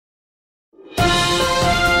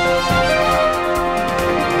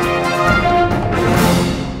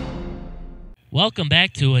Welcome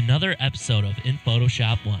back to another episode of In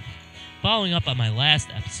Photoshop 1. Following up on my last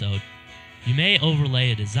episode, you may overlay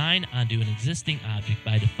a design onto an existing object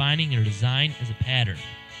by defining your design as a pattern.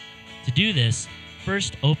 To do this,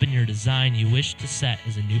 first open your design you wish to set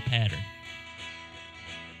as a new pattern.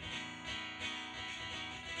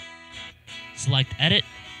 Select Edit,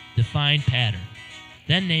 Define Pattern,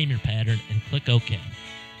 then name your pattern and click OK.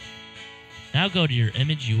 Now go to your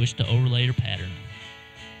image you wish to overlay your pattern on.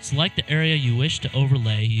 Select the area you wish to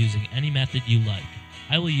overlay using any method you like.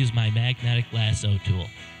 I will use my magnetic lasso tool.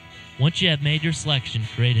 Once you have made your selection,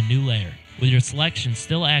 create a new layer. With your selection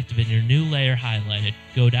still active and your new layer highlighted,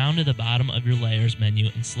 go down to the bottom of your Layers menu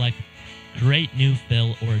and select Create New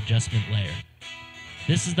Fill or Adjustment Layer.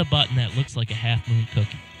 This is the button that looks like a half-moon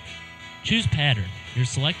cookie. Choose Pattern. Your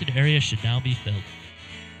selected area should now be filled.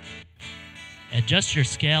 Adjust your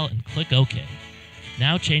scale and click OK.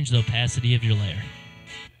 Now change the opacity of your layer.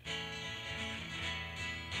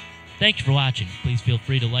 Thank you for watching. Please feel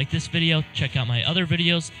free to like this video, check out my other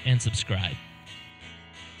videos, and subscribe.